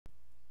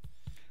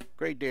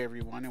Great day,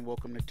 everyone, and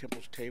welcome to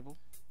Temple's Table.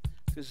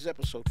 This is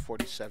episode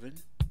 47,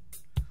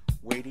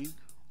 Waiting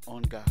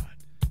on God.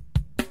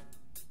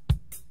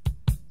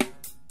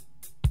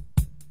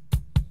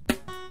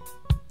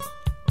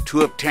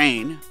 To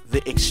obtain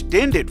the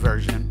extended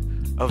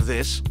version of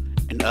this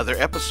and other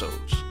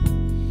episodes,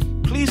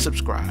 please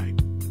subscribe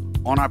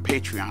on our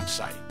Patreon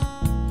site,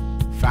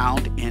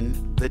 found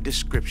in the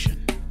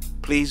description.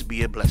 Please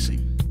be a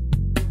blessing.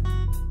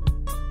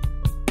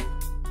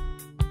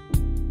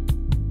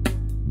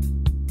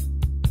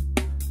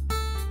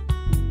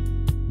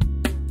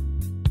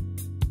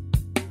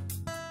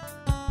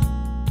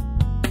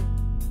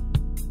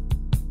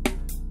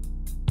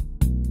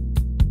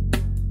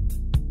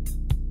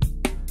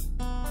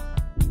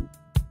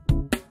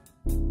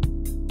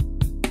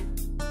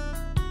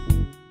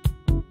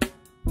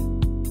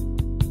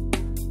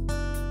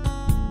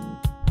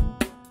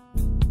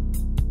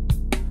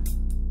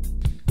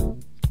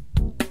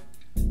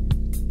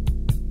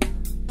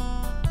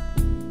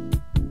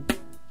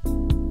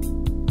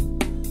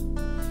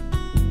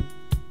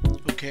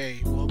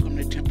 Okay, welcome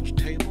to Temple's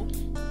Table.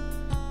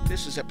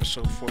 This is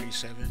episode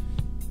 47,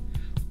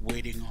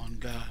 Waiting on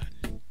God.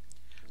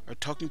 Our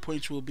talking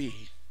points will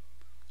be: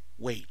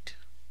 wait,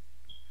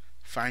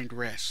 find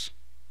rest,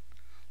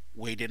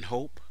 wait in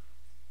hope,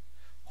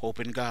 hope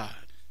in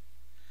God,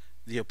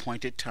 the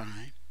appointed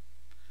time,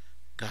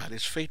 God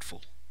is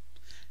faithful.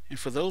 And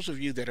for those of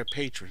you that are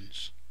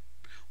patrons,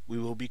 we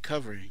will be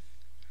covering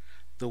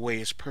The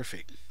Way is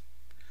Perfect.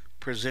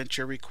 Present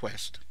your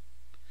request.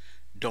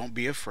 Don't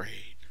be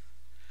afraid.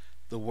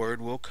 The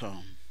word will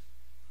come.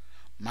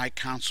 My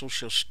counsel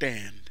shall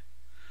stand,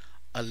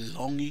 a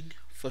longing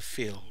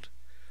fulfilled.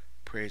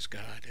 Praise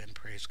God and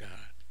praise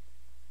God.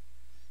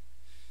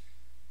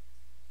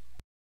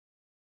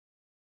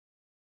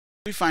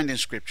 We find in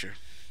Scripture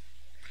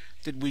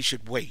that we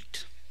should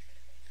wait.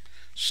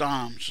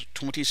 Psalms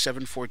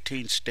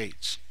 27:14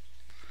 states,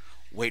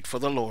 "Wait for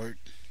the Lord,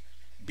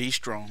 be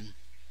strong,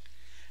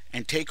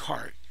 and take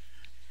heart,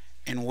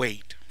 and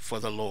wait for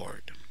the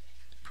Lord."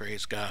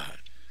 Praise God.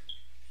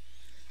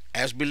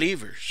 As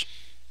believers,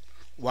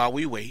 while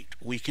we wait,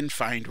 we can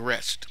find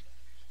rest.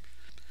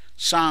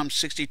 Psalm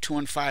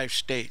 62:5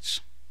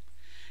 states,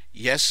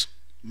 "Yes,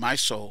 my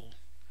soul,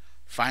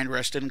 find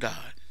rest in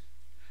God.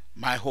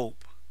 My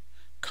hope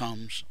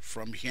comes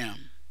from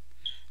Him."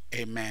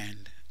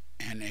 Amen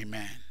and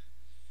amen.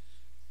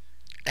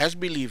 As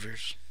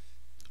believers,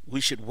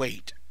 we should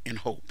wait in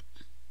hope.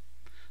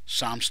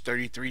 Psalms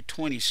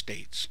 33:20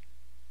 states,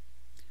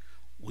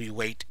 "We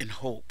wait in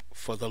hope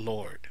for the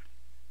Lord.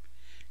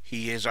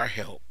 He is our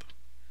help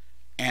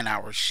and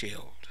our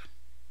shield."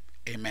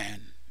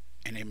 Amen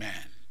and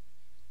amen.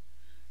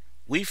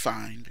 We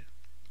find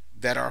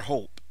that our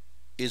hope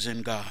is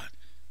in God.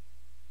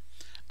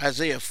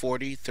 Isaiah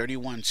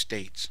 40:31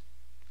 states,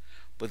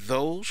 "But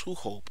those who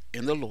hope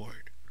in the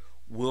Lord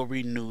will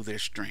renew their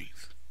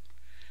strength.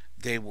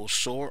 They will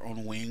soar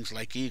on wings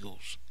like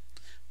eagles.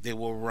 They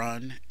will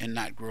run and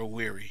not grow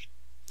weary.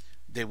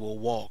 They will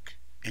walk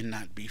and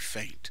not be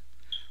faint."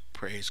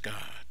 Praise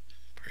God.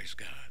 Praise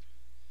God.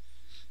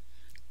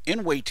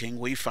 In waiting,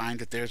 we find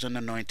that there's an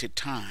anointed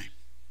time.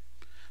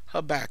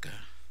 Habakkuk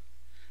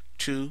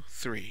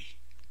 2:3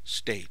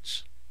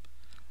 states,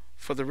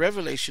 "For the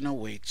revelation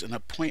awaits an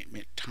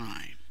appointment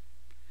time.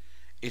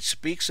 It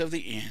speaks of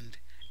the end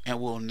and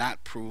will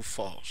not prove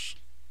false.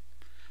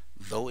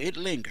 Though it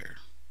linger,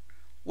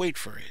 wait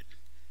for it,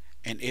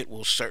 and it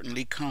will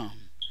certainly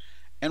come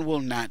and will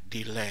not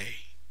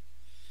delay."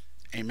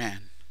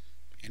 Amen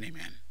and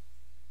amen.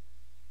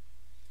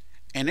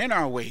 And in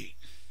our wait,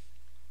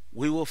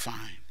 we will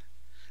find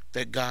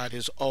that God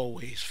is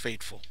always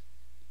faithful.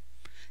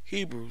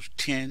 Hebrews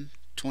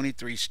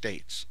 10:23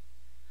 states,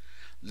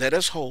 "Let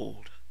us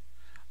hold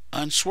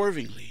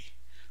unswervingly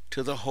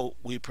to the hope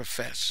we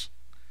profess,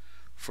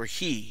 for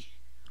He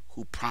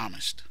who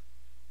promised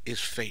is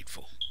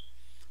faithful."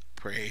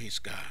 Praise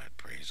God,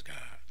 praise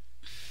God.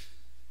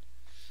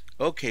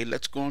 Okay,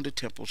 let's go on to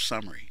Temple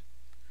summary.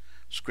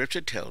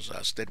 Scripture tells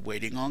us that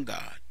waiting on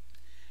God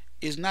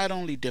is not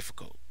only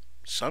difficult,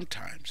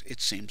 sometimes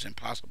it seems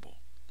impossible.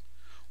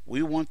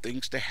 We want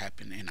things to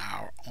happen in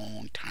our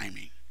own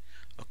timing,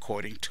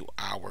 according to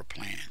our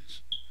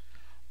plans.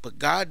 But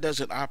God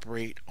doesn't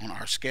operate on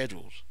our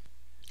schedules,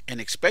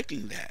 and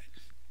expecting that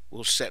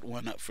will set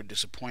one up for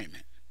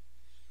disappointment.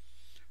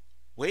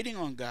 Waiting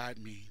on God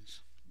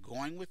means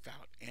going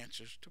without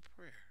answers to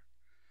prayer,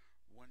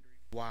 wondering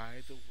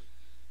why the wait.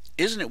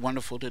 Isn't it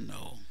wonderful to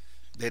know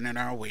that in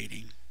our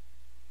waiting,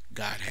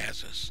 God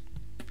has us,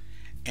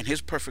 and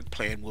His perfect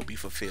plan will be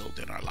fulfilled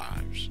in our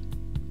lives,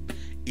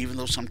 even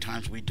though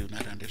sometimes we do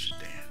not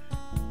understand.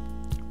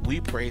 We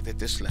pray that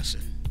this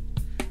lesson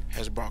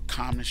has brought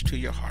calmness to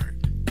your heart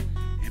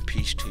and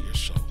peace to your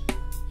soul.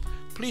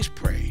 Please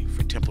pray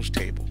for Temple's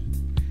Table,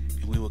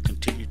 and we will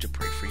continue to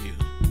pray for you.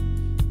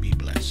 Be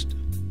blessed.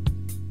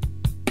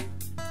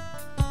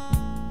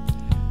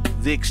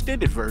 The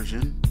extended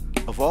version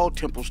of all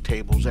Temple's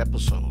Tables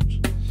episodes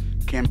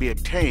can be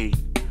obtained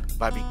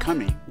by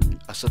becoming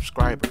a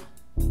subscriber.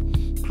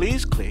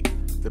 Please click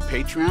the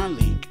Patreon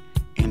link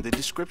in the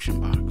description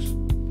box.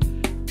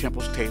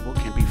 Temple's Table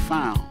can be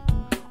found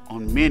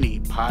on many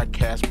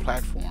podcast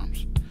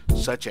platforms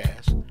such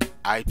as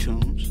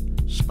iTunes,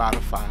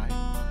 Spotify,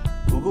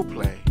 Google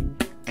Play,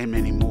 and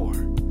many more.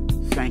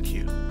 Thank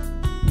you.